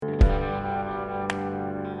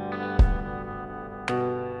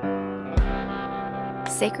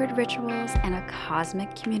sacred rituals, and a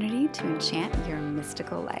cosmic community to enchant your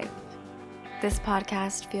mystical life. This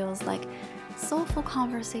podcast feels like soulful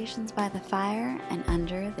conversations by the fire and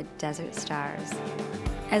under the desert stars,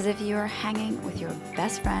 as if you are hanging with your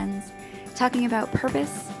best friends, talking about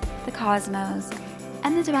purpose, the cosmos,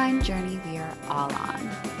 and the divine journey we are all on.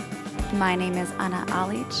 My name is Anna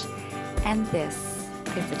Alich, and this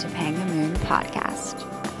is the Topanga Moon Podcast.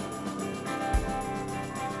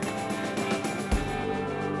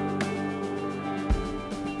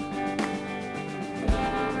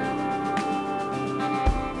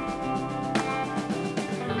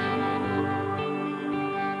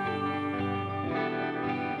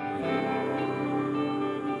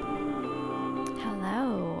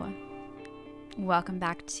 Welcome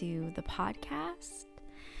back to the podcast.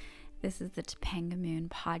 This is the Topanga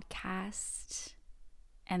Moon Podcast,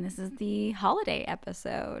 and this is the holiday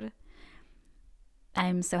episode.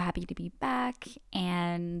 I'm so happy to be back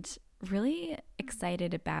and really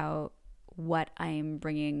excited about what I'm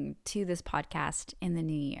bringing to this podcast in the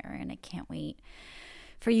new year, and I can't wait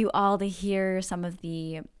for you all to hear some of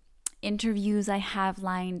the interviews I have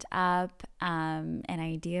lined up and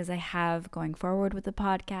ideas I have going forward with the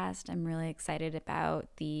podcast. I'm really excited about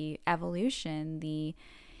the evolution, the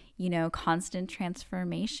constant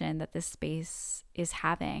transformation that this space is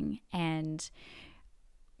having, and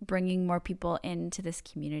bringing more people into this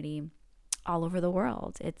community all over the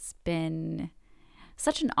world. It's been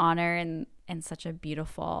such an honor and such a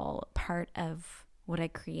beautiful part of what I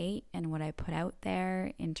create and what I put out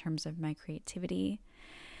there in terms of my creativity.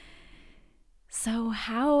 So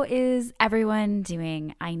how is everyone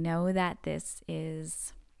doing? I know that this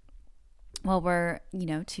is, we're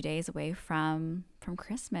 2 days away from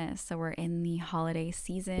Christmas. So we're in the holiday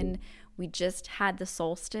season. We just had the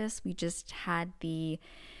solstice. We just had the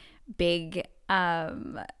big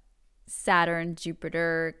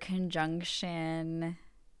Saturn-Jupiter conjunction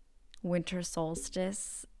winter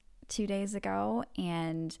solstice 2 days ago.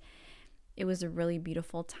 And it was a really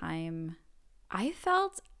beautiful time. I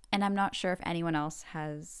felt, and I'm not sure if anyone else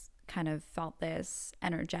has kind of felt this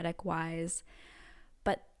energetic wise,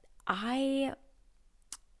 but I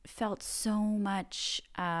felt so much,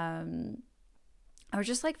 I was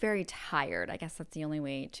just like very tired. I guess that's the only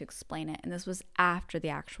way to explain it. And this was after the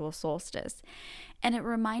actual solstice. And it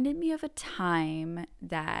reminded me of a time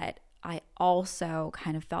that I also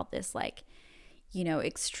kind of felt this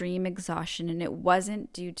extreme exhaustion. And it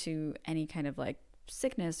wasn't due to any kind of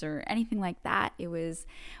sickness or anything like that. It was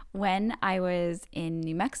when I was in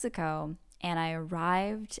New Mexico and I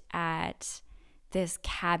arrived at this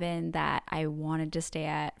cabin that I wanted to stay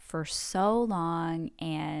at for so long,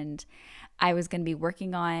 and I was going to be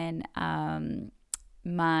working on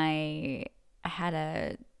I had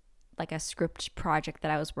a script project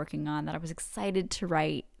that I was working on that I was excited to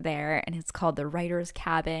write there, and it's called The Writer's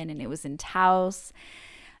Cabin, and it was in Taos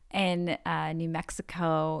in New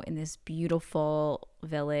Mexico, in this beautiful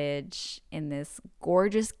village, in this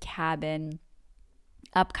gorgeous cabin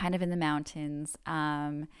up kind of in the mountains.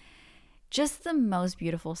 Just the most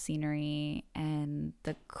beautiful scenery and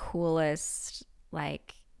the coolest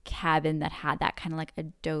cabin that had that kind of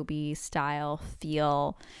adobe style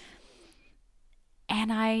feel.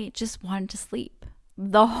 And I just wanted to sleep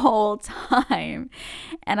the whole time.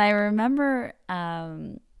 And I remember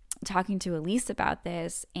talking to Elise about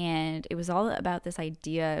this, and it was all about this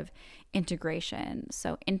idea of integration.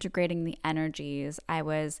 So integrating the energies. I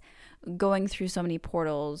was going through so many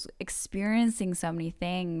portals, experiencing so many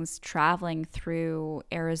things, traveling through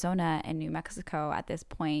Arizona and New Mexico at this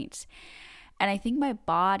point. And I think my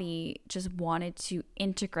body just wanted to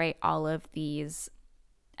integrate all of these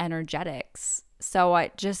energetics. So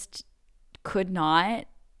I just could not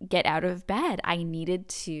get out of bed. I needed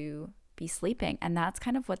to be sleeping. And that's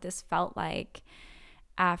kind of what this felt like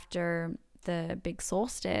after the big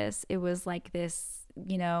solstice. It was like this,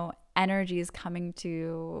 energy is coming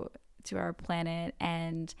to our planet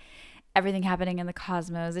and everything happening in the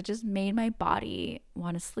cosmos. It just made my body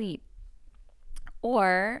want to sleep.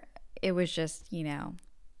 Or it was just,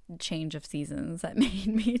 change of seasons that made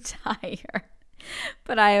me tired.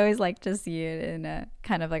 But I always like to see it in a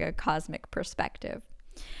kind of a cosmic perspective.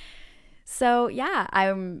 So yeah,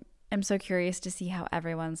 I'm so curious to see how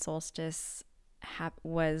everyone's solstice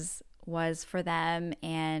was for them,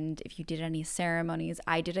 and if you did any ceremonies.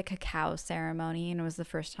 I did a cacao ceremony, and it was the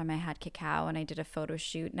first time I had cacao, and I did a photo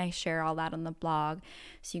shoot, and I share all that on the blog,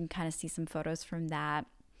 so you can kind of see some photos from that.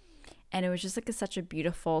 And it was just such a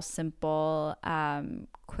beautiful, simple,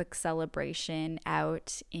 quick celebration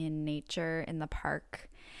out in nature in the park,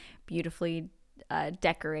 beautifully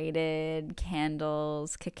decorated,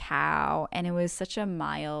 candles, cacao, and it was such a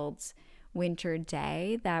mild winter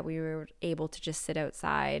day that we were able to just sit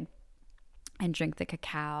outside and drink the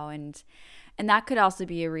cacao. And that could also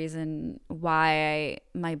be a reason why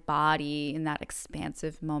my body in that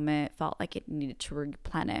expansive moment felt like it needed to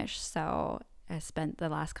replenish. So I spent the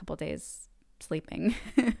last couple of days sleeping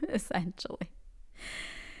essentially.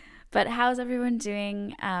 But how's everyone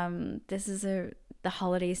doing? This is the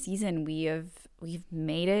holiday season. We've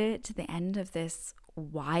made it to the end of this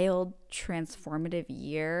wild, transformative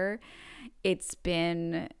year. It's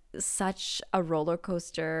been such a roller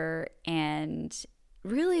coaster and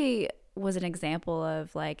really was an example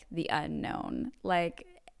of like the unknown. Like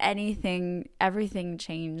everything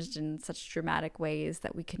changed in such dramatic ways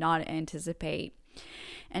that we could not anticipate,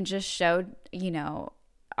 and just showed,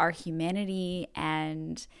 our humanity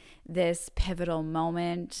and this pivotal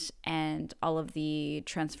moment and all of the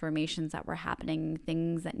transformations that were happening,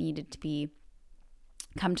 things that needed to be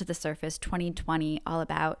come to the surface. 2020, all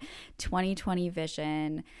about 2020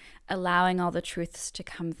 vision, allowing all the truths to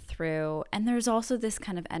come through. And there's also this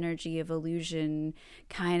kind of energy of illusion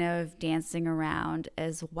kind of dancing around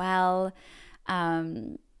as well.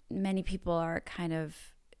 Many people are kind of,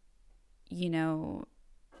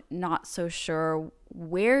 not so sure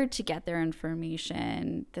where to get their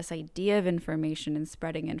information, this idea of information and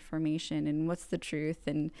spreading information and what's the truth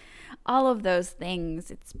and all of those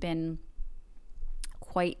things. It's been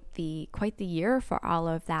quite the year for all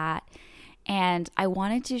of that. And I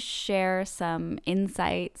wanted to share some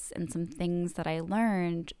insights and some things that I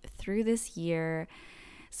learned through this year,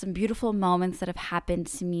 some beautiful moments that have happened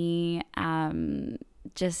to me,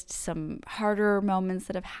 just some harder moments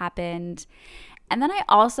that have happened. And then I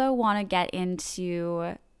also want to get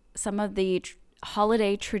into some of the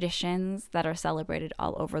holiday traditions that are celebrated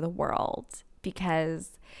all over the world,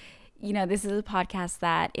 because this is a podcast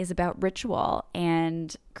that is about ritual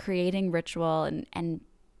and creating ritual and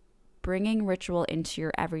bringing ritual into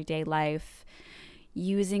your everyday life,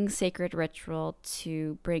 using sacred ritual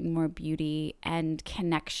to bring more beauty and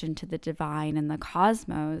connection to the divine and the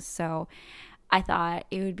cosmos. So I thought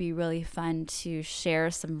it would be really fun to share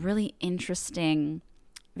some really interesting,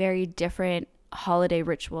 very different holiday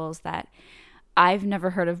rituals that I've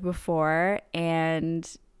never heard of before and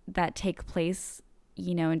that take place,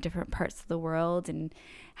 in different parts of the world, and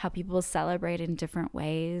how people celebrate in different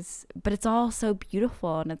ways. But it's all so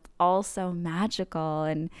beautiful and it's all so magical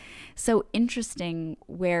and so interesting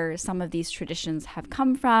where some of these traditions have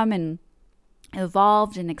come from and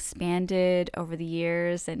evolved and expanded over the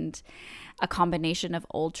years, and a combination of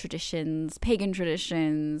old traditions, pagan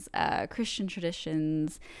traditions, Christian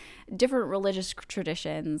traditions, different religious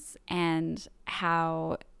traditions, and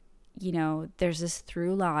how, there's this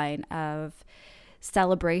through line of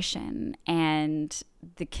celebration and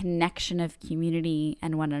the connection of community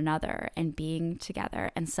and one another and being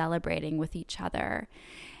together and celebrating with each other.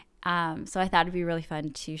 So I thought it'd be really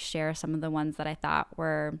fun to share some of the ones that I thought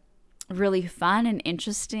were really fun and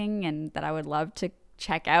interesting and that I would love to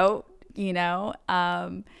check out,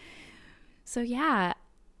 So yeah,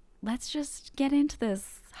 let's just get into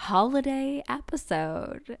this holiday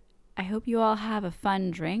episode. I hope you all have a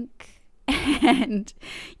fun drink and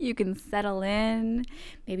you can settle in.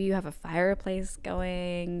 Maybe you have a fireplace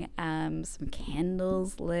going, some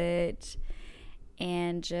candles lit,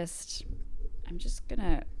 and I'm just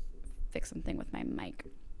gonna fix something with my mic.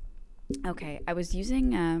 Okay, I was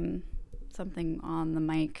using something on the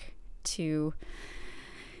mic to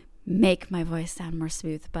make my voice sound more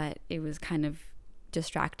smooth, but it was kind of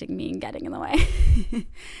distracting me and getting in the way.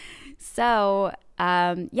 So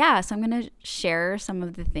I'm going to share some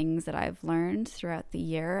of the things that I've learned throughout the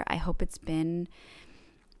year. I hope it's been,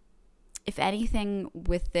 if anything,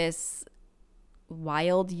 with this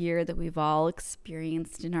wild year that we've all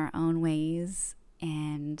experienced in our own ways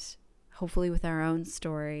and hopefully with our own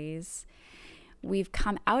stories, we've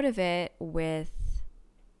come out of it with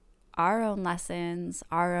our own lessons,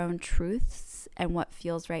 our own truths, and what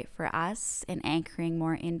feels right for us, and anchoring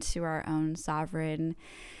more into our own sovereign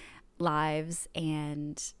lives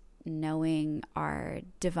and knowing our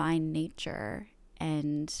divine nature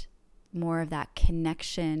and more of that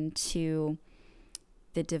connection to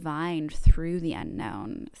the divine through the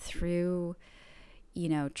unknown, through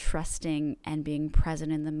trusting and being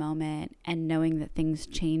present in the moment and knowing that things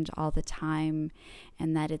change all the time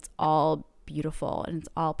and that it's all beautiful and it's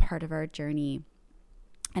all part of our journey.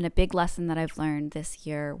 And a big lesson that I've learned this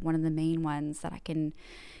year, one of the main ones that I can,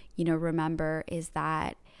 remember, is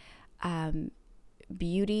that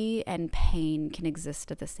beauty and pain can exist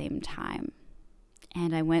at the same time.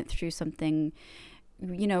 And I went through something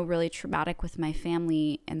really traumatic with my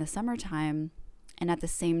family in the summertime. And at the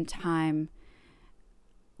same time,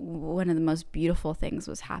 one of the most beautiful things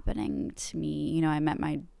was happening to me. I met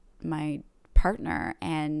my partner,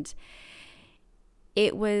 and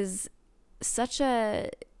it was such a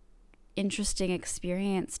interesting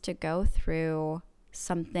experience to go through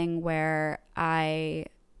something where I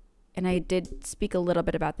did speak a little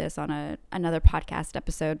bit about this on another podcast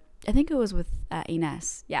episode. I think it was with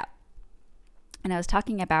Ines. Yeah. And I was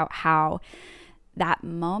talking about how that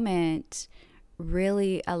moment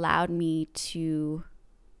really allowed me to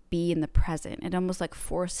be in the present. It almost like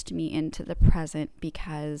forced me into the present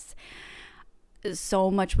because so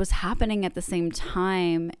much was happening at the same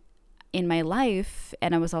time in my life.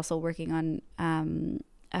 And I was also working on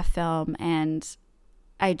a film, and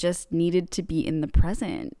I just needed to be in the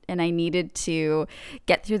present, and I needed to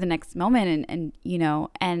get through the next moment.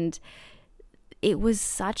 And it was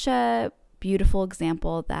such a beautiful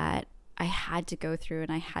example that I had to go through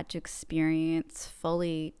and I had to experience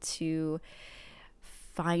fully to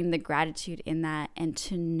find the gratitude in that, and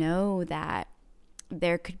to know that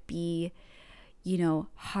there could be,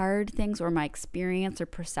 hard things, or my experience or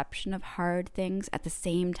perception of hard things, at the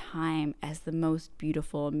same time as the most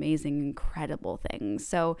beautiful, amazing, incredible things.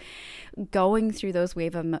 So going through those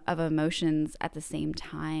wave of emotions at the same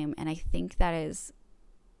time. And I think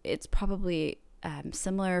it's probably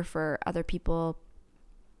similar for other people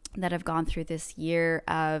that have gone through this year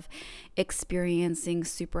of experiencing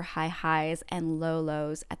super high highs and low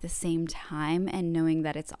lows at the same time, and knowing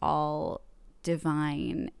that it's all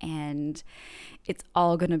divine and it's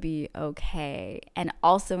all going to be okay. And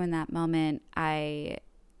also in that moment, I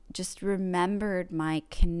just remembered my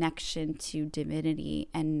connection to divinity,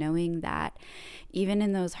 and knowing that even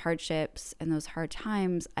in those hardships and those hard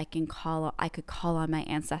times, I could call on my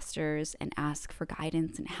ancestors and ask for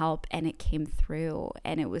guidance and help, and it came through.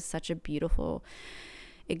 And it was such a beautiful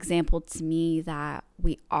example to me that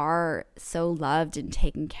we are so loved and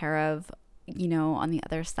taken care of, on the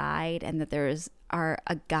other side, and that there's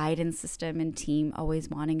a guidance system and team always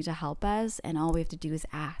wanting to help us, and all we have to do is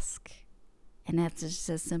ask. And that's just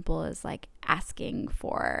as simple as like asking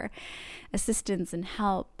for assistance and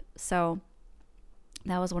help. So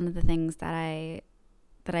that was one of the things that I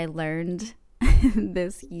learned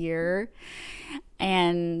this year.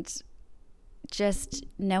 And just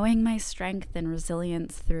knowing my strength and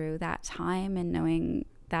resilience through that time, and knowing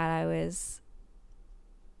that I was,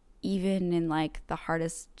 even in like the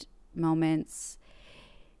hardest moments,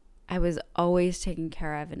 I was always taken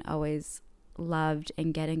care of and always loved,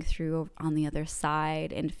 and getting through on the other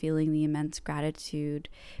side and feeling the immense gratitude,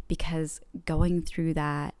 because going through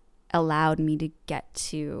that allowed me to get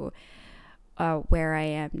to where I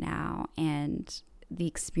am now, and the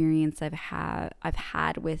experience I've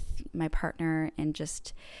had with my partner, and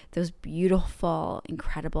just those beautiful,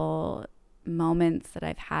 incredible moments that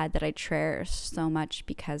I've had that I cherish so much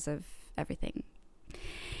because of everything.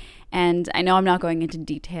 And I know I'm not going into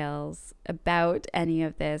details about any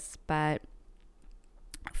of this, but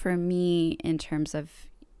for me, in terms of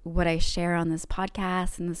what I share on this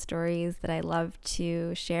podcast and the stories that I love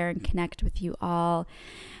to share and connect with you all,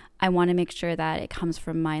 I want to make sure that it comes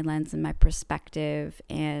from my lens and my perspective,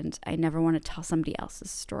 and I never want to tell somebody else's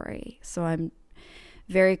story. So I'm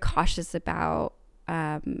very cautious about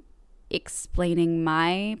explaining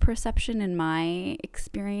my perception and my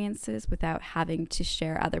experiences without having to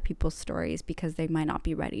share other people's stories, because they might not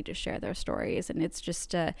be ready to share their stories. And it's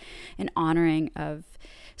just an honoring of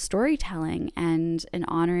storytelling, and an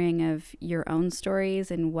honoring of your own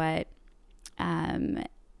stories, and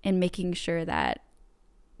and making sure that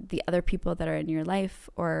the other people that are in your life,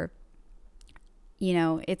 or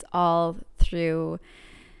it's all through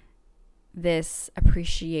this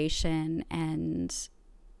appreciation and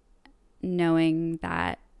knowing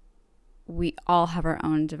that we all have our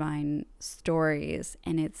own divine stories,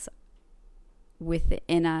 and it's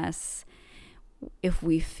within us if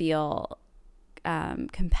we feel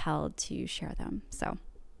compelled to share them. So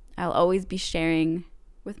I'll always be sharing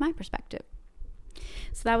with my perspective.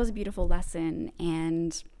 So that was a beautiful lesson,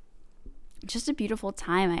 and just a beautiful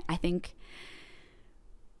time. I think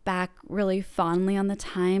back really fondly on the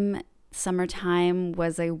time. Summertime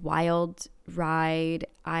was a wild ride.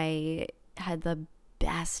 I had the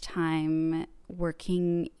best time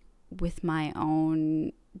working with my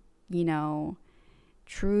own,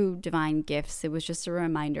 true divine gifts. It was just a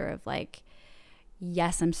reminder of like,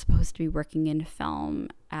 yes, I'm supposed to be working in film,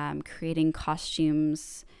 creating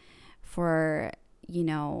costumes for,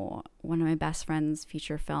 one of my best friend's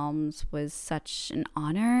feature films was such an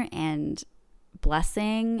honor. And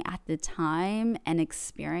blessing at the time, an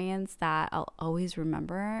experience that I'll always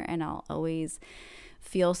remember and I'll always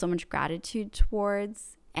feel so much gratitude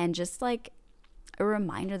towards, and just like a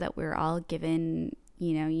reminder that we're all given,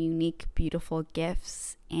 unique, beautiful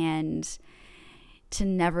gifts, and to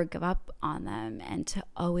never give up on them and to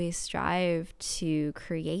always strive to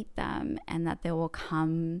create them, and that they will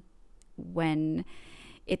come when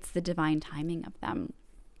it's the divine timing of them.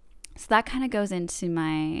 So that kind of goes into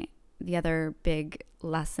the other big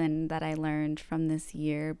lesson that I learned from this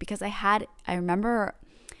year, because I remember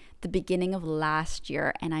the beginning of last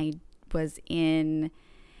year, and I was in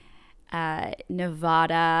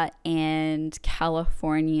Nevada and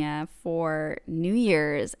California for New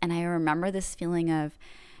Year's, and I remember this feeling of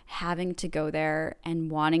having to go there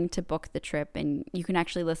and wanting to book the trip. And you can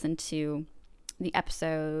actually listen to the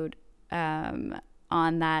episode on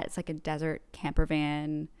that. It's like a desert camper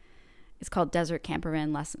van. It's called Desert Camper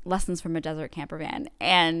Van Lessons from a Desert Camper Van.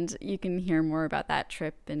 And you can hear more about that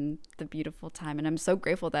trip and the beautiful time. And I'm so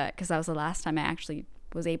grateful because that was the last time I actually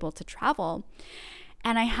was able to travel.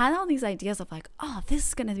 And I had all these ideas of like, oh, this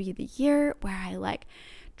is going to be the year where I like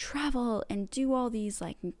travel and do all these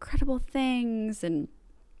like incredible things and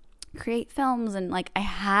create films. And like I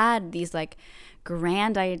had these like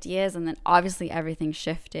grand ideas, and then obviously everything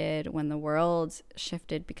shifted when the world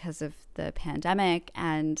shifted because of the pandemic.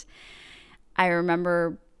 And I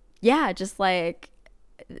remember, just like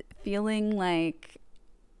feeling like,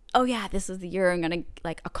 oh yeah, this is the year I'm gonna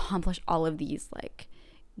like accomplish all of these like,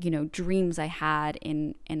 dreams I had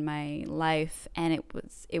in my life. And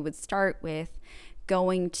it would start with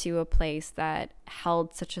going to a place that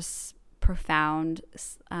held such a profound,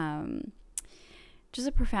 just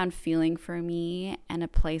a profound feeling for me, and a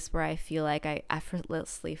place where I feel like I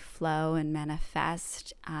effortlessly flow and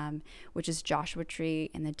manifest, which is Joshua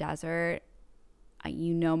Tree in the desert.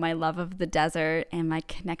 My love of the desert and my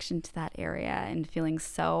connection to that area, and feeling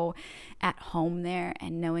so at home there,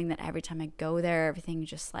 and knowing that every time I go there, everything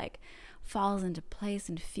just like falls into place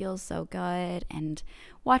and feels so good, and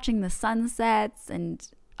watching the sunsets. And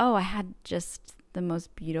I had just the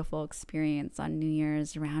most beautiful experience on New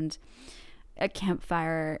Year's around a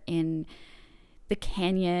campfire in the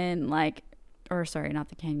canyon, not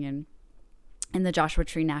the canyon, in the Joshua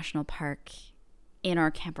Tree National Park, in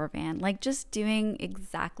our camper van, like just doing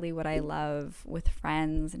exactly what I love with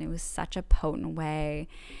friends. And it was such a potent way.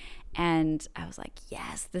 And I was like,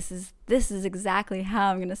 yes, this is exactly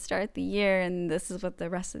how I'm going to start the year. And this is what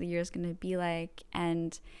the rest of the year is going to be like.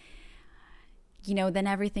 And, then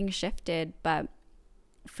everything shifted. But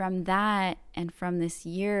from that and from this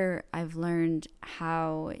year, I've learned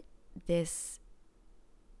how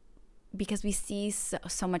because we see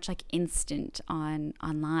so much like instant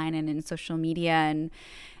online and in social media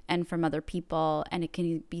and from other people, and it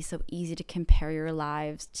can be so easy to compare your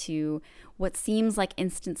lives to what seems like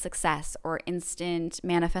instant success or instant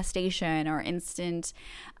manifestation or instant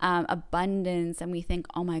abundance. And we think,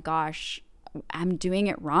 oh my gosh, I'm doing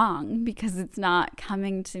it wrong because it's not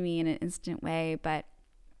coming to me in an instant way. But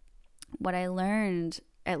what I learned,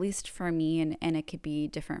 at least for me, and it could be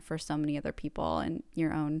different for so many other people and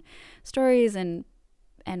your own stories and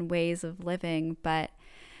ways of living, but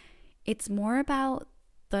it's more about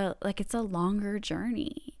it's a longer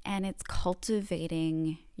journey, and it's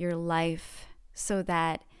cultivating your life so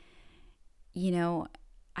that,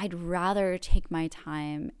 I'd rather take my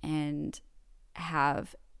time and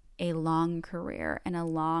have a long career and a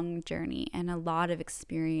long journey and a lot of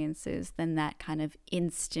experiences than that kind of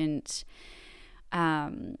instant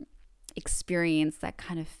experience that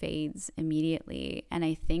kind of fades immediately. And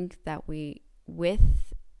I think that with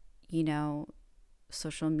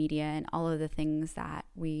social media and all of the things that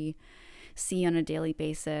we see on a daily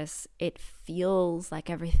basis, it feels like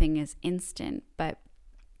everything is instant. But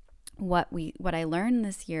what I learned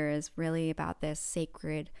this year is really about this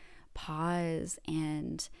sacred pause,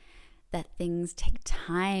 and that things take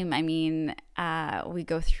time. I mean, we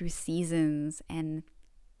go through seasons, and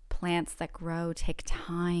plants that grow take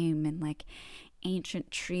time, and like ancient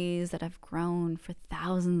trees that have grown for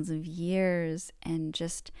thousands of years, and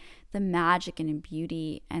just the magic and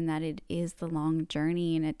beauty, and that it is the long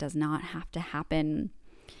journey, and it does not have to happen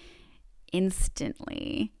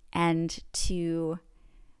instantly. And to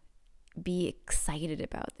be excited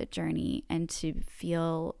about the journey and to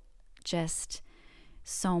feel just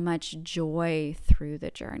so much joy through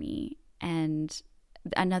the journey. And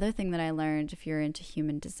another thing that I learned, if you're into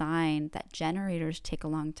human design, that generators take a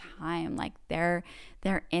long time. Like they're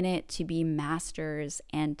in it to be masters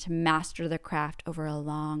and to master the craft over a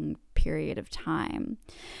long period of time.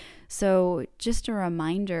 So just a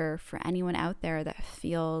reminder for anyone out there that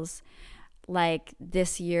feels like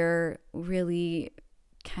this year really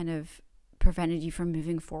kind of prevented you from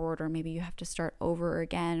moving forward, or maybe you have to start over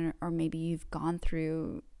again, or maybe you've gone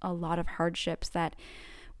through a lot of hardships, that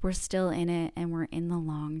we're still in it and we're in the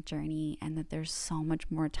long journey, and that there's so much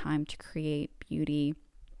more time to create beauty,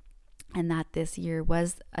 and that this year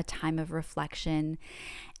was a time of reflection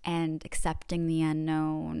and accepting the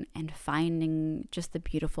unknown and finding just the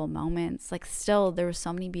beautiful moments. Like, still, there were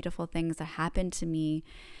so many beautiful things that happened to me,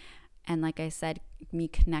 and like I said, me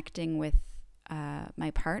connecting with my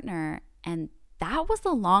partner, and that was a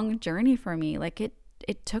long journey for me. Like,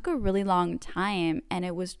 it took a really long time, and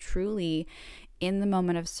it was truly in the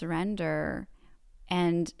moment of surrender,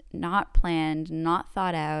 and not planned, not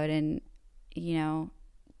thought out, and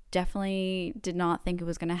definitely did not think it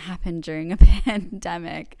was going to happen during a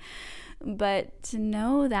pandemic. But to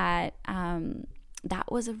know that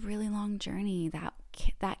that was a really long journey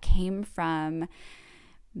that came from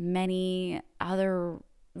many other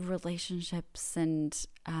relationships, and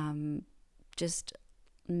just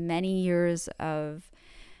many years of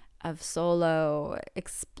solo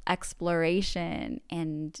exploration,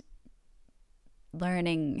 and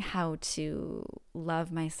learning how to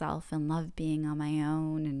love myself and love being on my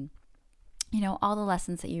own, and all the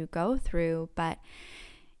lessons that you go through. But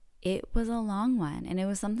it was a long one, and it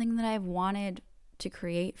was something that I've wanted to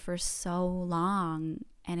create for so long.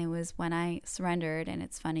 And it was when I surrendered. And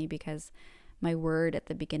it's funny because my word at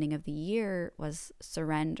the beginning of the year was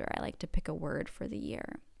surrender. I like to pick a word for the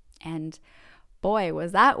year, and boy,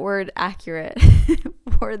 was that word accurate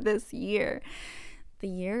for this year. The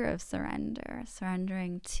year of surrender,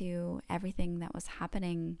 surrendering to everything that was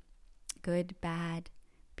happening, good, bad,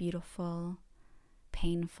 beautiful,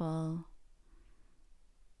 painful,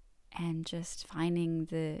 and just finding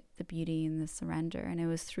the beauty in the surrender. And it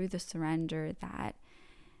was through the surrender that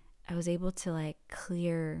I was able to like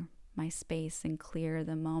clear my space and clear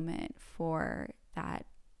the moment for that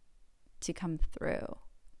to come through.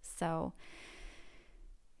 So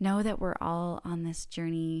know that we're all on this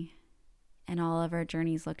journey, and all of our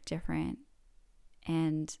journeys look different,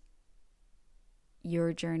 and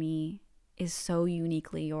your journey is so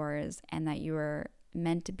uniquely yours, and that you are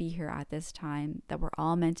meant to be here at this time, that we're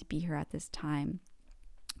all meant to be here at this time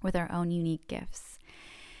with our own unique gifts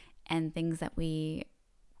and things that we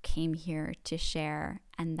came here to share,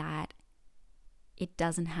 and that it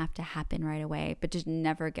doesn't have to happen right away, but to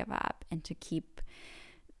never give up, and to keep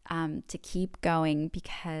going,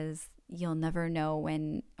 because you'll never know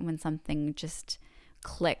when something just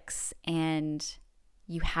clicks and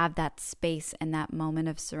you have that space and that moment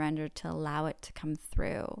of surrender to allow it to come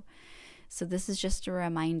through. So this is just a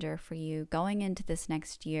reminder for you going into this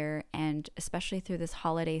next year, and especially through this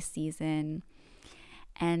holiday season.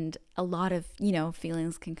 And a lot of,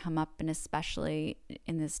 feelings can come up, and especially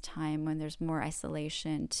in this time when there's more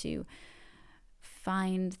isolation, to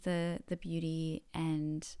find the beauty,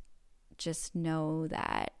 and just know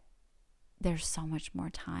that there's so much more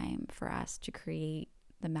time for us to create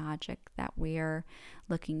the magic that we're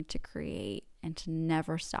looking to create, and to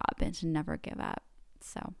never stop and to never give up.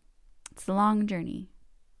 So it's a long journey.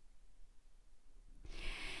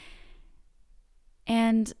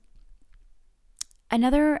 And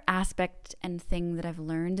another aspect and thing that I've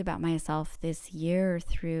learned about myself this year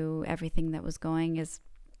through everything that was going is,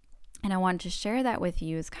 and I want to share that with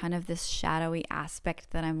you, is kind of this shadowy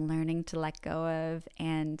aspect that I'm learning to let go of.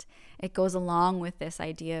 And it goes along with this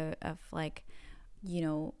idea of like,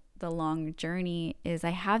 the long journey, is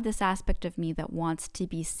I have this aspect of me that wants to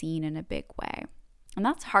be seen in a big way. And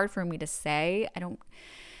that's hard for me to say.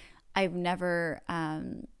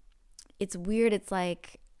 It's weird. It's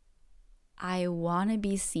like, I want to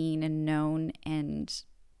be seen and known and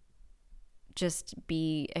just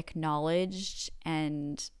be acknowledged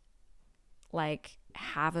and like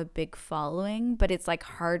have a big following, but it's like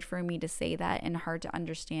hard for me to say that, and hard to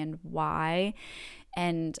understand why.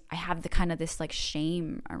 And I have the kind of this like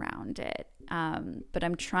shame around it. But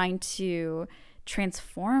I'm trying to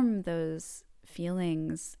transform those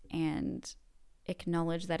feelings and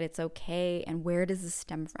acknowledge that it's okay. And where does this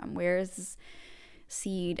stem from? Where is this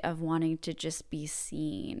seed of wanting to just be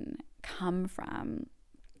seen come from?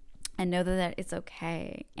 And know that it's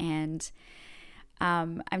okay. And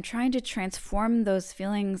I'm trying to transform those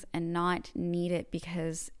feelings and not need it,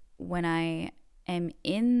 because when I am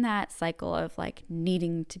in that cycle of like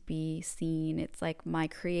needing to be seen, it's like my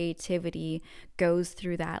creativity goes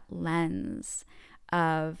through that lens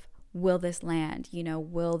of, will this land?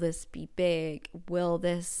 Will this be big? Will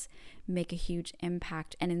this make a huge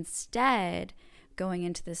impact? And instead going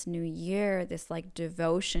into this new year, this like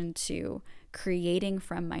devotion to creating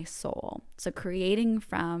from my soul. So creating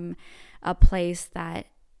from a place that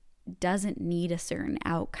doesn't need a certain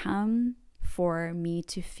outcome for me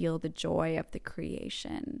to feel the joy of the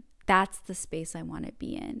creation. That's the space I want to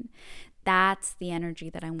be in. That's the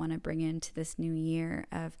energy that I want to bring into this new year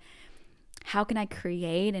of how can I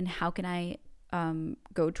create and how can I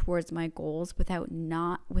go towards my goals without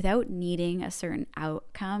needing a certain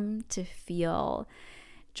outcome to feel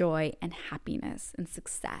joy and happiness and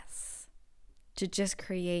success. To just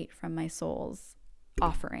create from my soul's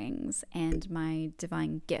offerings and my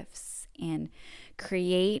divine gifts and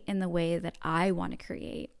create in the way that I want to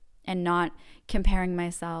create, and not comparing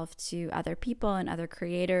myself to other people and other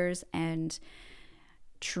creators and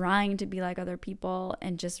trying to be like other people,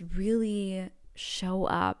 and just really show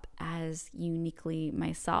up as uniquely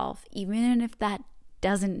myself, even if that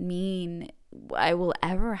doesn't mean I will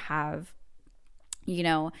ever have, you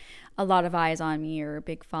know, a lot of eyes on me or a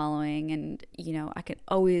big following. And, you know, I can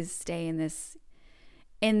always stay in this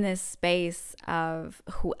space of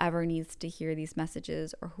whoever needs to hear these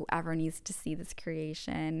messages or whoever needs to see this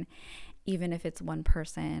creation, even if it's one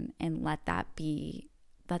person, and let that be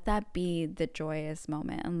the joyous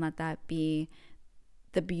moment, and let that be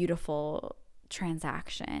the beautiful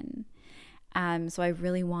transaction. So I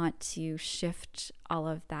really want to shift all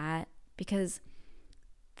of that, because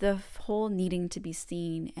the whole needing to be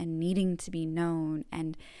seen and needing to be known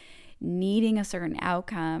and needing a certain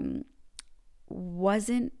outcome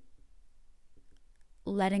wasn't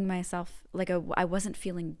letting myself, like, I wasn't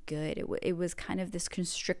feeling good. It was kind of this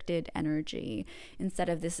constricted energy instead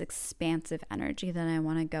of this expansive energy that I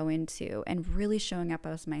want to go into and really showing up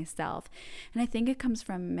as myself. And I think it comes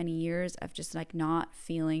from many years of just like not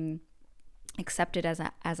feeling accepted as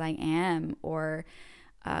I am, or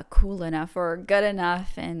cool enough or good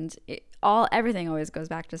enough, and everything always goes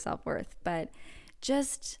back to self-worth. But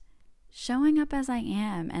just showing up as I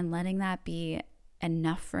am and letting that be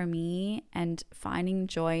enough for me, and finding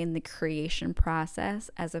joy in the creation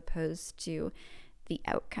process as opposed to the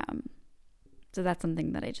outcome. So that's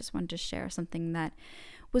something that I just wanted to share, something that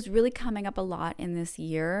was really coming up a lot in this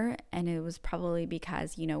year. And it was probably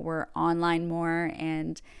because, you know, we're online more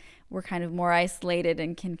and we're kind of more isolated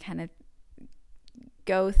and can kind of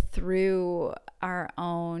go through our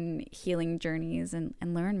own healing journeys and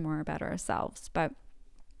learn more about ourselves. But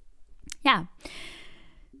yeah.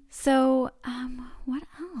 So, what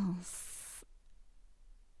else?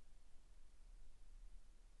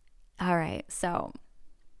 All right. So,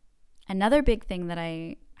 another big thing that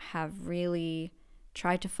I have really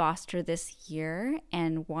tried to foster this year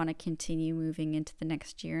and want to continue moving into the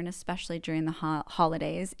next year, and especially during the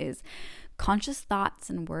holidays, is conscious thoughts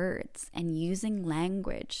and words, and using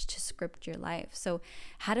language to script your life. So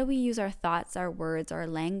how do we use our thoughts, our words, our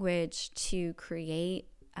language to create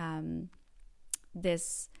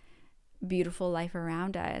this beautiful life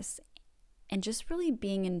around us, and just really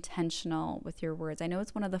being intentional with your words? I know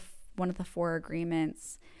it's one of the 4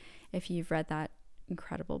 agreements. If you've read that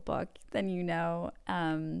incredible book, then you know.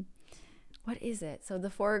 What is it? So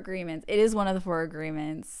the 4 agreements, it is one of the 4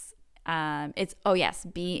 agreements. It's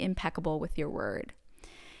be impeccable with your word.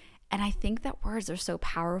 And I think that words are so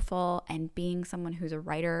powerful, and being someone who's a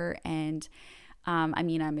writer, and I'm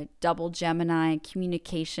a double Gemini.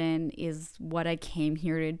 Communication is what I came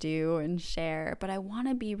here to do and share, but I want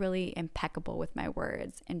to be really impeccable with my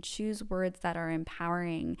words and choose words that are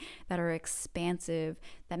empowering, that are expansive,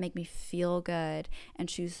 that make me feel good, and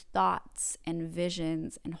choose thoughts and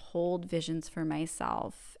visions and hold visions for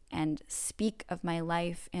myself and speak of my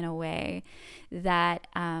life in a way that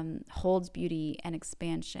holds beauty and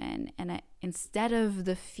expansion. And instead of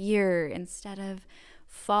the fear, instead of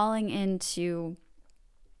falling into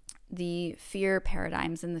the fear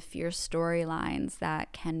paradigms and the fear storylines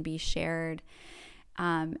that can be shared,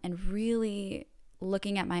 and really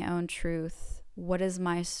looking at my own truth. What is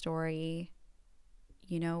my story?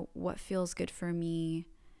 You know, what feels good for me?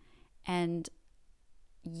 And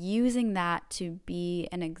using that to be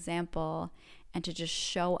an example and to just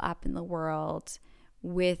show up in the world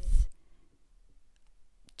with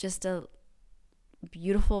just a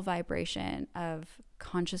beautiful vibration of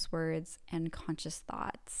conscious words and conscious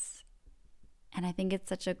thoughts. And I think it's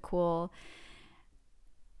such a cool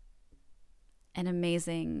and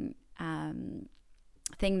amazing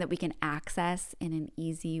thing that we can access in an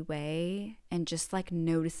easy way, and just like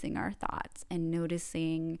noticing our thoughts and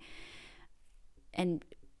noticing and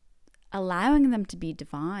allowing them to be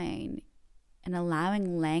divine, and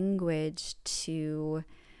allowing language to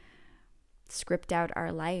script out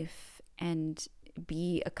our life and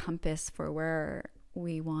be a compass for where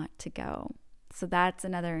we want to go. So that's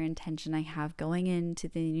another intention I have going into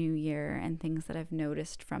the new year, and things that I've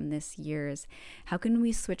noticed from this year is how can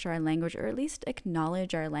we switch our language, or at least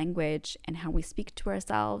acknowledge our language and how we speak to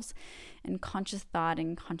ourselves. And conscious thought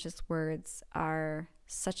and conscious words are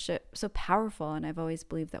so powerful, and I've always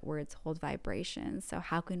believed that words hold vibrations. So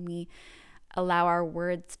how can we allow our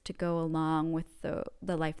words to go along with the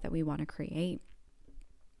life that we want to create?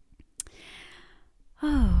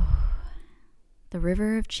 Oh, the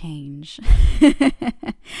river of change.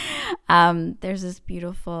 There's this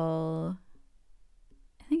beautiful,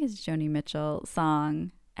 I think it's Joni Mitchell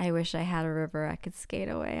song, I Wish I Had a River I Could Skate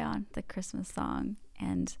Away On, the Christmas song.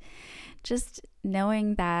 And just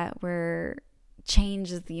knowing that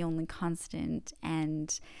change is the only constant,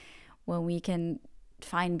 and when we can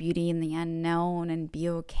find beauty in the unknown and be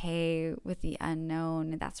okay with the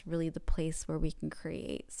unknown, that's really the place where we can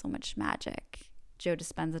create so much magic. Joe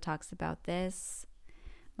Dispenza talks about this.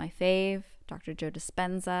 My fave, Dr. Joe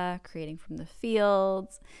Dispenza, creating from the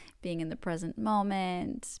fields, being in the present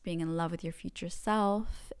moment, being in love with your future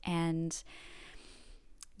self, and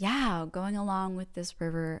going along with this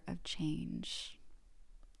river of change.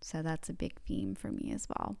 So that's a big theme for me as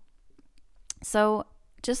well. So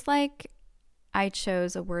just like I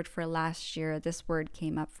chose a word for last year, this word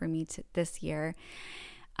came up for me this year.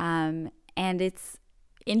 And it's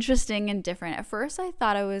interesting and different. At first, I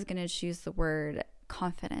thought I was going to choose the word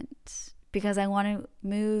confident, because I want to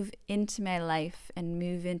move into my life and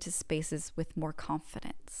move into spaces with more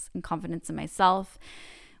confidence, and confidence in myself,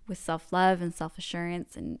 with self-love and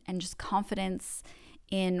self-assurance, and just confidence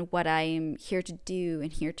in what I am here to do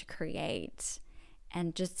and here to create,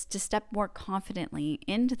 and just to step more confidently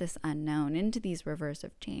into this unknown, into these rivers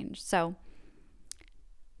of change.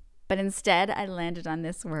 But instead, I landed on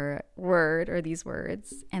this word or these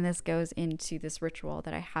words, and this goes into this ritual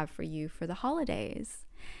that I have for you for the holidays,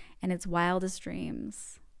 and it's wildest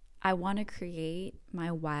dreams. I want to create my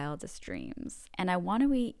wildest dreams, and I want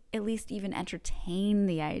to at least even entertain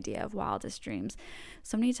the idea of wildest dreams.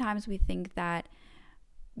 So many times we think that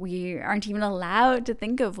we aren't even allowed to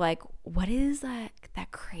think of, like, what is that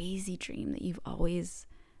crazy dream that you've always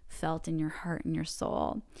felt in your heart and your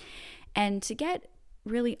soul, and to get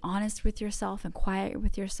really honest with yourself and quiet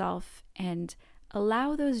with yourself, and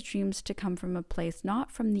allow those dreams to come from a place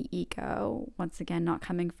not from the ego, once again, not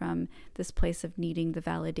coming from this place of needing the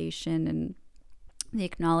validation and the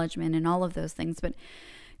acknowledgement and all of those things, but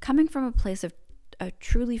coming from a place of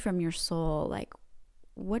truly from your soul. Like,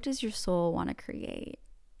 what does your soul want to create?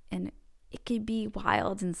 And it could be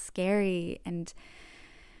wild and scary, and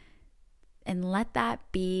let that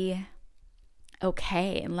be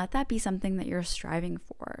okay, and let that be something that you're striving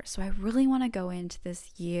for. So I really want to go into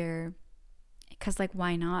this year, because, like,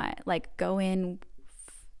 why not? Like, go in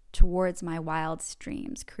towards my wildest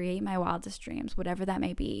dreams, create my wildest dreams, whatever that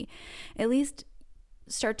may be. At least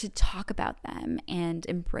start to talk about them and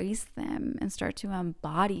embrace them and start to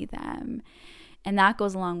embody them. And that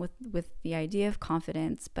goes along with the idea of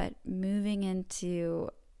confidence, but moving into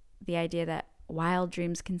the idea that wild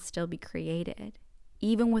dreams can still be created,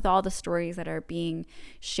 even with all the stories that are being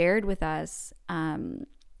shared with us,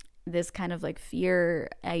 this kind of like fear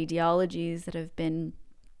ideologies that have been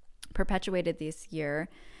perpetuated this year.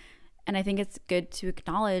 And I think it's good to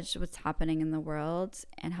acknowledge what's happening in the world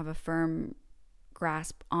and have a firm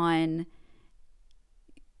grasp on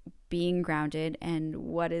being grounded and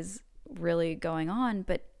what is really going on.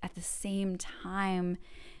 But at the same time,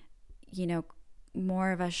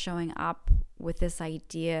 more of us showing up with this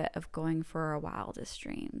idea of going for our wildest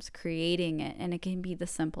dreams, creating it. And it can be the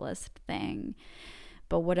simplest thing,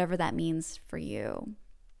 but whatever that means for you.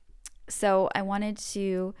 So I wanted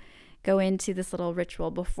to go into this little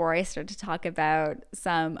ritual before I start to talk about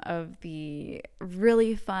some of the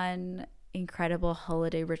really fun, incredible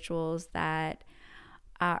holiday rituals that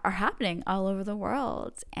are happening all over the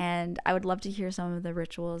world. And I would love to hear some of the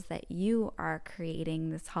rituals that you are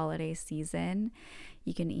creating this holiday season.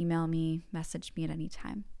 You can email me, message me at any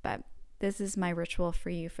time. But this is my ritual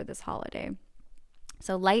for you for this holiday.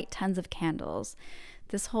 So light tons of candles.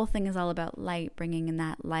 This whole thing is all about light, bringing in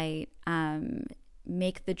that light.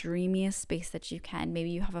 Make the dreamiest space that you can.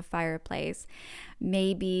 Maybe you have a fireplace.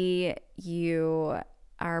 Maybe you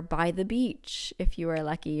are by the beach. If you are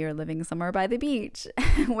lucky, you're living somewhere by the beach.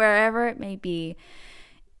 Wherever it may be,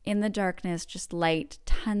 in the darkness, just light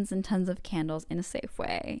tons and tons of candles in a safe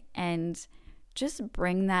way and just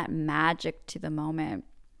bring that magic to the moment.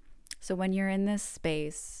 So when you're in this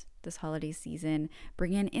space, this holiday season,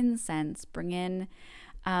 bring in incense, bring in,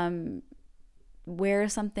 wear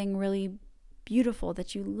something really beautiful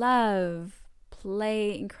that you love,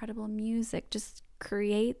 play incredible music, just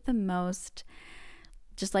create the most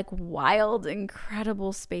just like wild,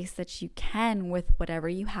 incredible space that you can with whatever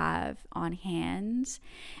you have on hand.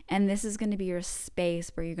 And this is going to be your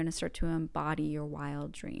space where you're going to start to embody your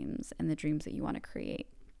wild dreams and the dreams that you want to create.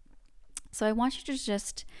 So I want you to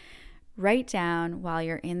just write down, while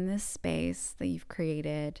you're in this space that you've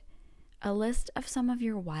created, a list of some of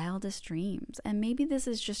your wildest dreams. And maybe this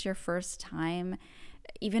is just your first time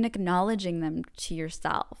even acknowledging them to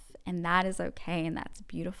yourself. And that is okay, and that's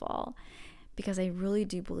beautiful. Because I really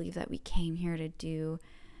do believe that we came here to do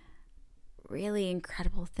really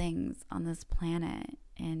incredible things on this planet,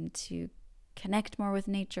 and to connect more with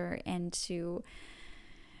nature, and to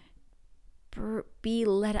be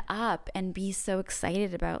lit up and be so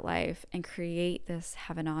excited about life and create this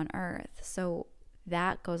heaven on earth. So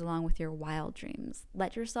that goes along with your wild dreams.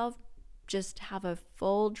 Let yourself just have a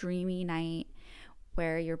full dreamy night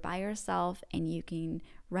where you're by yourself and you can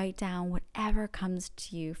write down whatever comes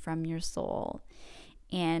to you from your soul,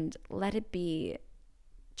 and let it be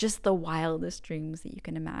just the wildest dreams that you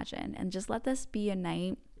can imagine. And just let this be a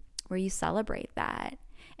night where you celebrate that,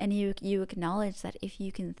 and you acknowledge that if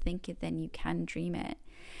you can think it, then you can dream it,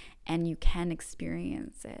 and you can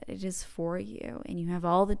experience it. It is for you, and you have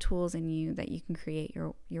all the tools in you that you can create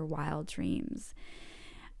your wild dreams.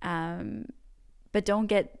 But don't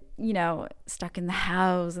get stuck in the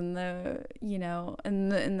house and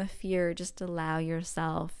the fear. Just allow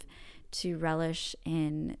yourself to relish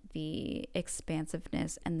in the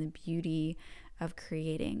expansiveness and the beauty of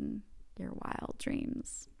creating your wild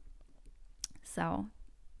dreams. So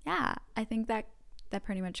yeah, I think that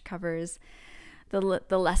pretty much covers the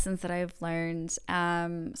lessons that I've learned.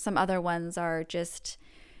 Some other ones are just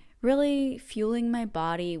really fueling my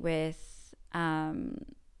body with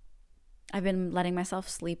I've been letting myself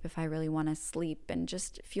sleep if I really want to sleep, and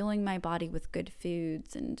just fueling my body with good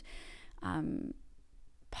foods and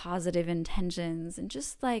positive intentions, and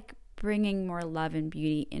just like bringing more love and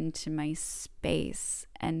beauty into my space,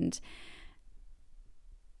 and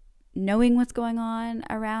knowing what's going on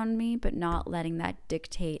around me, but not letting that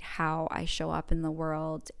dictate how I show up in the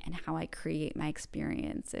world and how I create my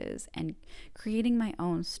experiences, and creating my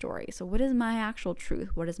own story. So what is my actual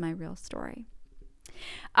truth? What is my real story?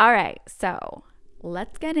 All right, so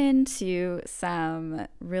let's get into some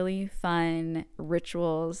really fun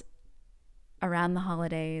rituals around the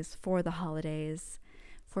holidays,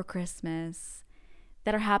 for Christmas,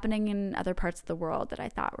 that are happening in other parts of the world that I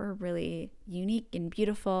thought were really unique and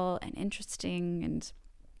beautiful and interesting and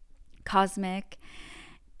cosmic.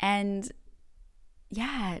 And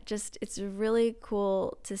yeah, just it's really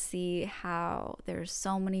cool to see how there's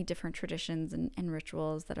so many different traditions and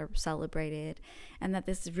rituals that are celebrated, and that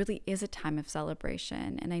this really is a time of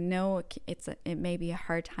celebration. And I know it may be a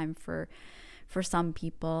hard time for some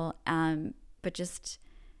people, but just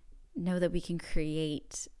know that we can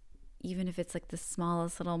create, even if it's like the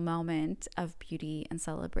smallest little moment of beauty and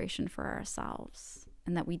celebration for ourselves,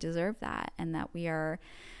 and that we deserve that, and that we are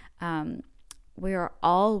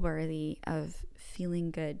all worthy of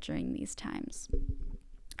feeling good during these times.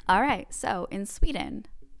 All right, so in Sweden,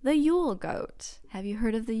 the Yule goat. Have you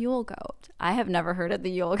heard of the Yule goat? I have never heard of the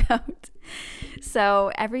Yule goat.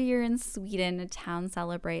 So every year in Sweden, a town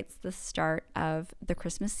celebrates the start of the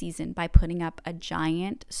Christmas season by putting up a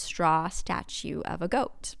giant straw statue of a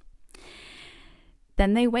goat.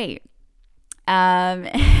 Then they wait.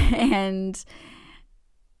 And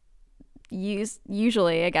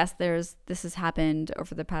usually, I guess this has happened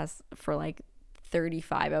over the past, for like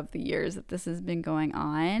 35 of the years that this has been going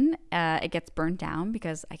on. It gets burnt down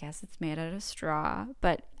because I guess it's made out of straw.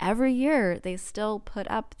 But every year they still put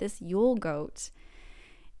up this Yule goat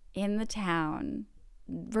in the town,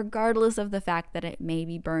 regardless of the fact that it may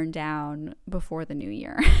be burned down before the new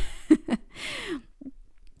year.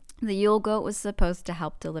 The Yule goat was supposed to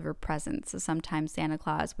help deliver presents, so sometimes Santa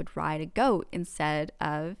Claus would ride a goat instead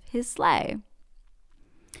of his sleigh.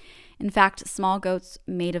 In fact, small goats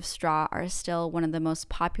made of straw are still one of the most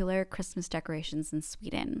popular Christmas decorations in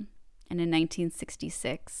Sweden. And in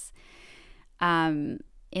 1966, in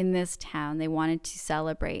this town, they wanted to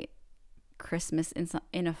celebrate Christmas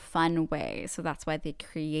in a fun way. So that's why they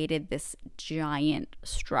created this giant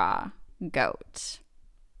straw goat.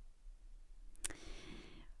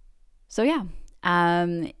 So yeah,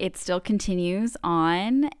 it still continues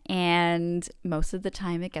on, and most of the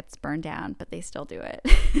time it gets burned down, but they still do it.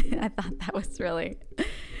 I thought that was really,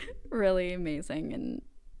 really amazing and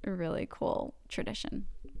a really cool tradition.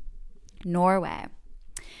 Norway.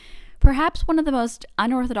 Perhaps one of the most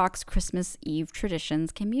unorthodox Christmas Eve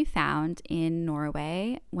traditions can be found in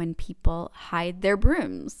Norway when people hide their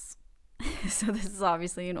brooms. So this is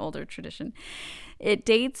obviously an older tradition. It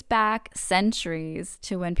dates back centuries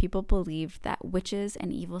to when people believed that witches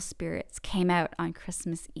and evil spirits came out on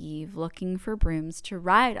Christmas Eve looking for brooms to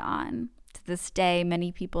ride on. To this day,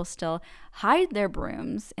 many people still hide their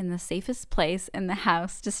brooms in the safest place in the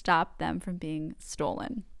house to stop them from being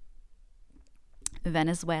stolen.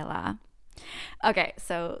 Venezuela. Okay,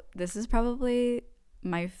 so this is probably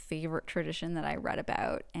my favorite tradition that I read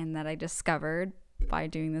about and that I discovered by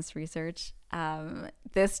doing this research.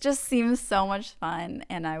 This just seems so much fun,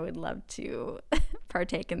 and I would love to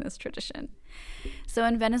partake in this tradition. So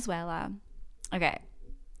in Venezuela, okay.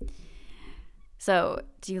 So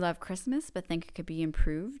do you love Christmas but think it could be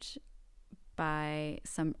improved by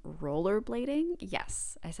some rollerblading?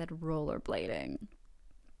 Yes, I said rollerblading.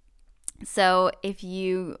 So if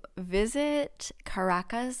you visit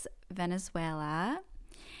Caracas, Venezuela,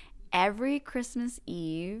 every Christmas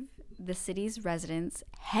Eve, the city's residents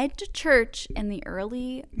head to church in the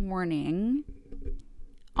early morning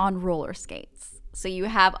on roller skates. So you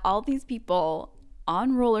have all these people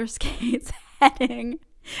on roller skates heading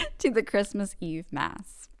to the Christmas Eve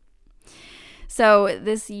Mass. So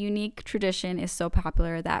this unique tradition is so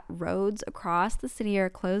popular that roads across the city are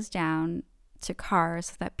closed down to cars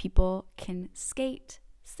so that people can skate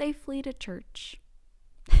safely to church.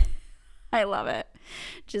 I love it.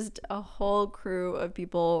 Just a whole crew of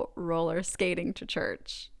people roller skating to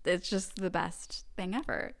church. It's just the best thing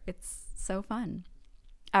ever. It's so fun.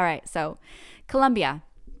 All right, so Colombia.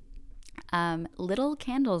 Little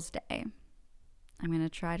Candles Day. I'm going to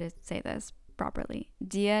try to say this properly.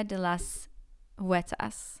 Dia de las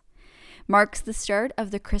Huertas marks the start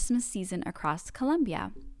of the Christmas season across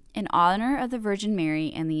Colombia. In honor of the Virgin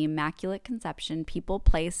Mary and the Immaculate Conception, people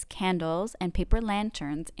place candles and paper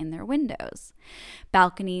lanterns in their windows,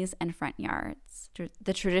 balconies, and front yards.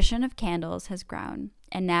 The tradition of candles has grown,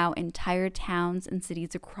 and now entire towns and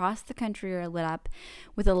cities across the country are lit up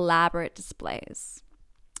with elaborate displays.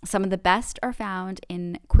 Some of the best are found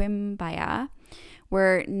in Quimbaya,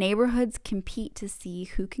 where neighborhoods compete to see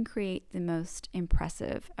who can create the most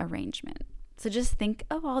impressive arrangement. So just think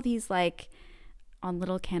of all these, like, on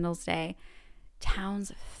Little Candles Day,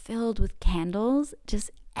 towns filled with candles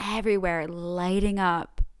just everywhere, lighting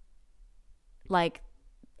up like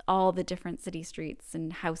all the different city streets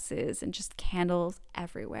and houses, and just candles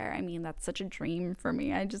everywhere. I mean, that's such a dream for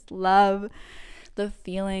me. I just love the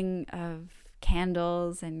feeling of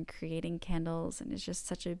candles and creating candles, and it's just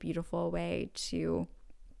such a beautiful way to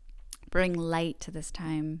bring light to this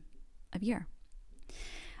time of year.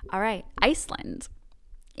 All right, Iceland.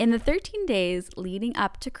 In the 13 days leading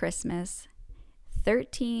up to Christmas,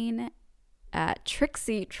 13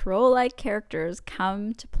 tricksy troll-like characters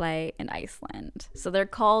come to play in Iceland. So they're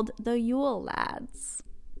called the Yule Lads.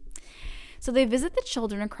 So they visit the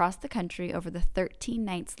children across the country over the 13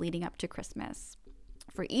 nights leading up to Christmas.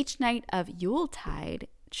 For each night of Yuletide,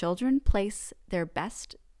 children place their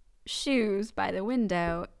best shoes by the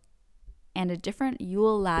window, and a different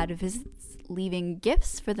Yule Lad visits, leaving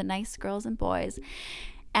gifts for the nice girls and boys,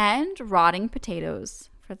 and rotting potatoes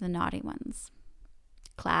for the naughty ones.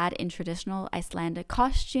 Clad in traditional Icelandic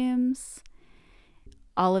costumes,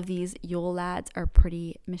 all of these Yule Lads are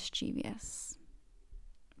pretty mischievous.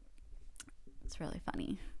 It's really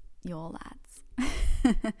funny. Yule Lads.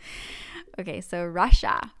 Okay, so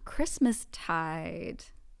Russia, Christmastide.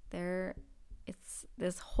 It's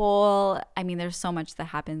this whole, I mean, there's so much that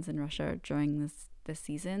happens in Russia during this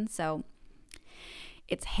season. So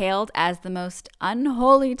it's hailed as the most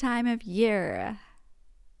unholy time of year.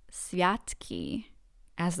 Sviatki,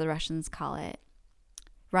 as the Russians call it,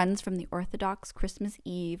 runs from the Orthodox Christmas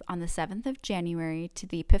Eve on the 7th of January to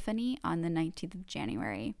the Epiphany on the 19th of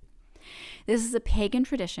January. This is a pagan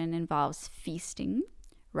tradition, involves feasting,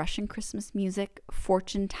 Russian Christmas music,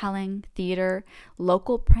 fortune-telling, theater,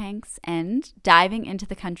 local pranks, and diving into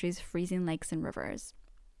the country's freezing lakes and rivers.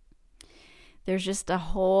 There's just a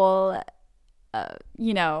whole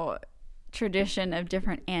tradition of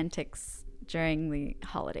different antics during the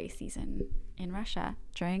holiday season in Russia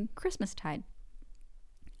during Christmastide.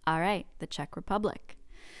 All right, the Czech Republic.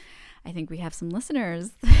 I think we have some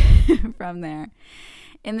listeners from there.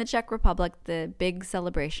 In the Czech Republic, the big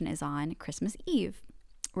celebration is on Christmas Eve,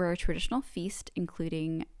 where a traditional feast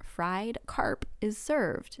including fried carp is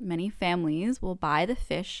served. Many families will buy the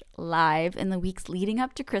fish live in the weeks leading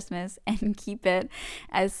up to Christmas and keep it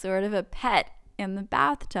as sort of a pet in the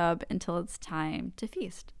bathtub until it's time to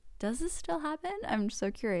feast. Does this still happen? I'm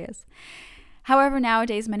so curious. However,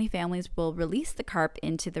 nowadays, many families will release the carp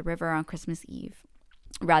into the river on Christmas Eve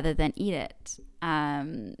rather than eat it.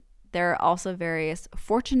 There are also various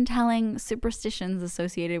fortune-telling superstitions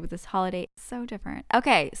associated with this holiday. So different.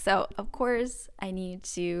 Okay, so of course I need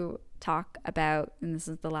to talk about, and this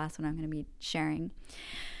is the last one I'm going to be sharing,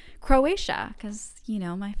 Croatia, because, you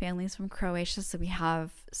know, my family's from Croatia, so we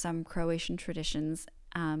have some Croatian traditions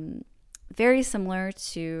very similar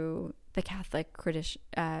to the Catholic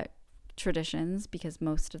traditions, because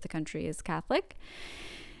most of the country is Catholic.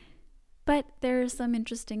 But there are some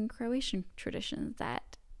interesting Croatian traditions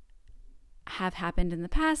that have happened in the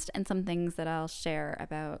past, and some things that I'll share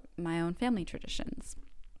about my own family traditions.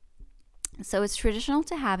 So it's traditional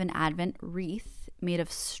to have an Advent wreath made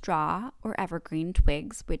of straw or evergreen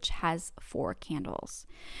twigs, which has 4 candles.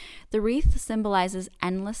 The wreath symbolizes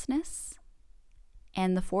endlessness,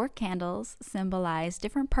 and the 4 candles symbolize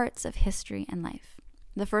different parts of history and life.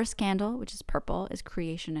 The first candle, which is purple, is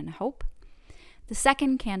creation and hope. The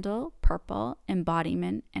second candle, purple,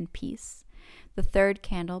 embodiment and peace. The third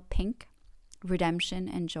candle, pink, redemption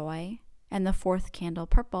and joy. And the fourth candle,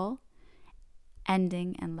 purple,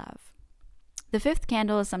 ending and love. The fifth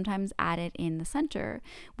candle is sometimes added in the center,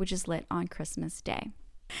 which is lit on Christmas Day.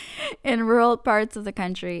 In rural parts of the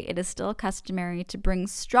country, it is still customary to bring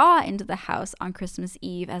straw into the house on Christmas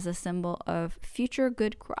Eve as a symbol of future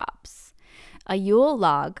good crops. A Yule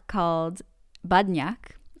log called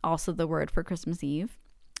badnjak, also the word for Christmas Eve,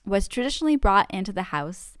 was traditionally brought into the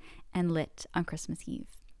house and lit on Christmas Eve.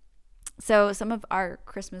 So some of our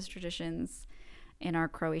Christmas traditions in our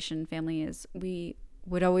Croatian family is we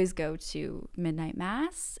would always go to midnight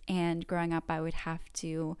mass, and growing up I would have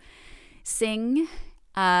to sing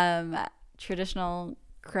traditional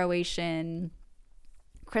Croatian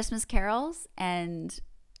Christmas carols and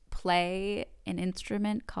play an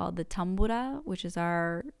instrument called the tambura, which is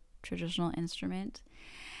our traditional instrument,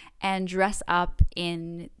 and dress up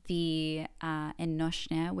in the in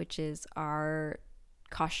nošnja, which is our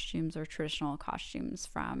costumes or traditional costumes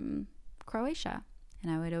from Croatia.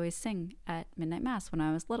 And I would always sing at midnight mass when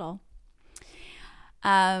I was little.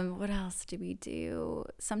 What else do we do?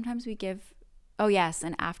 Sometimes we give, oh yes,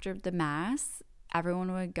 and after the mass,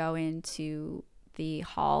 everyone would go into the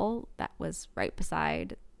hall that was right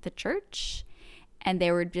beside the church, and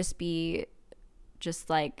there would just be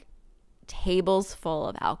like tables full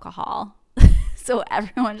of alcohol. So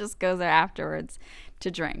everyone just goes there afterwards to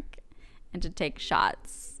drink and to take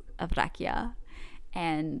shots of rakia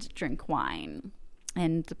and drink wine.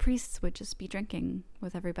 And the priests would just be drinking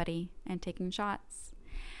with everybody and taking shots.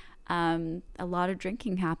 A lot of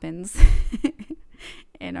drinking happens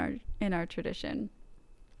in our tradition.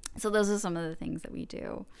 So those are some of the things that we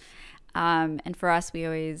do. And for us, we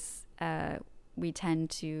always we tend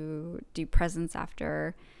to do presents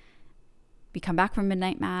after we come back from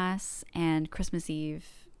midnight mass, and Christmas Eve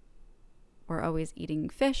we're always eating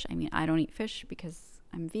fish. I mean, I don't eat fish because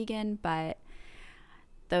I'm vegan, but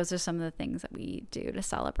those are some of the things that we do to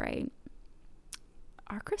celebrate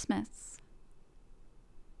our Christmas.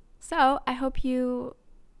 So I hope you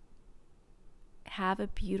have a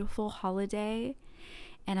beautiful holiday,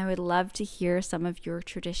 and I would love to hear some of your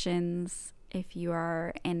traditions. If you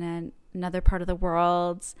are in another part of the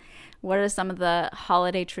world, what are some of the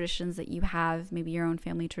holiday traditions that you have? Maybe your own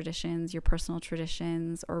family traditions, your personal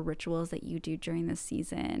traditions, or rituals that you do during this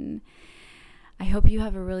season. I hope you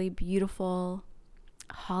have a really beautiful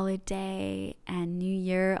holiday and New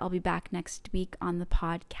Year. I'll be back next week on the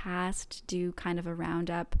podcast to do kind of a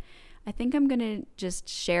roundup. I think I'm going to just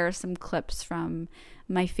share some clips from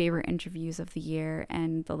my favorite interviews of the year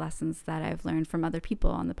and the lessons that I've learned from other people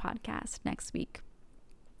on the podcast next week,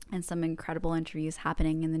 and some incredible interviews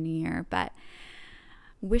happening in the new year. But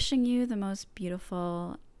wishing you the most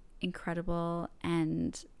beautiful, incredible,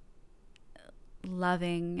 and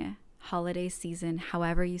loving holiday season,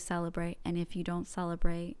 however you celebrate. And if you don't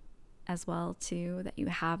celebrate as well too, that you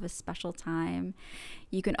have a special time.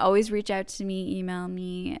 You can always reach out to me, email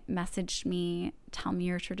me, message me, tell me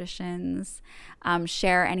your traditions,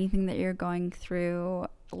 share anything that you're going through.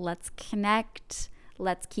 Let's connect.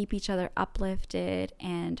 Let's keep each other uplifted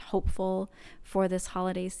and hopeful for this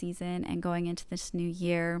holiday season and going into this new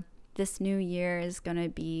year. This new year is going to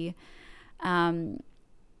be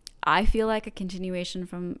I feel like a continuation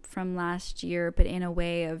from last year, but in a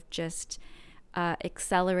way of just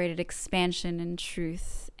accelerated expansion and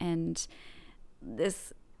truth, and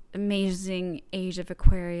this amazing age of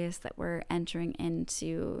Aquarius that we're entering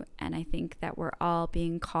into. And I think that we're all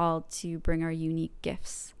being called to bring our unique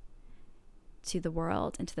gifts to the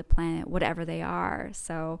world and to the planet, whatever they are.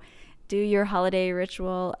 So do your holiday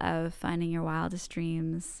ritual of finding your wildest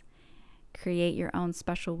dreams, create your own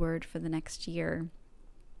special word for the next year,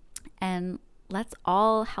 and let's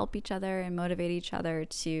all help each other and motivate each other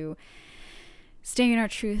to stay in our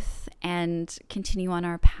truth and continue on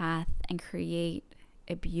our path and create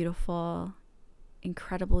a beautiful,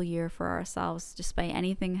 incredible year for ourselves despite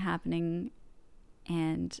anything happening,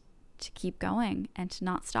 and to keep going and to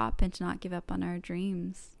not stop and to not give up on our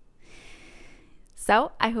dreams.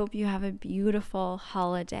 So I hope you have a beautiful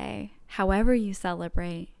holiday, however you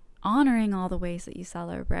celebrate, honoring all the ways that you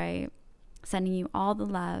celebrate, sending you all the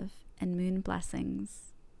love and moon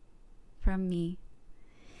blessings from me.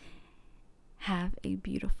 Have a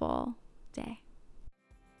beautiful day.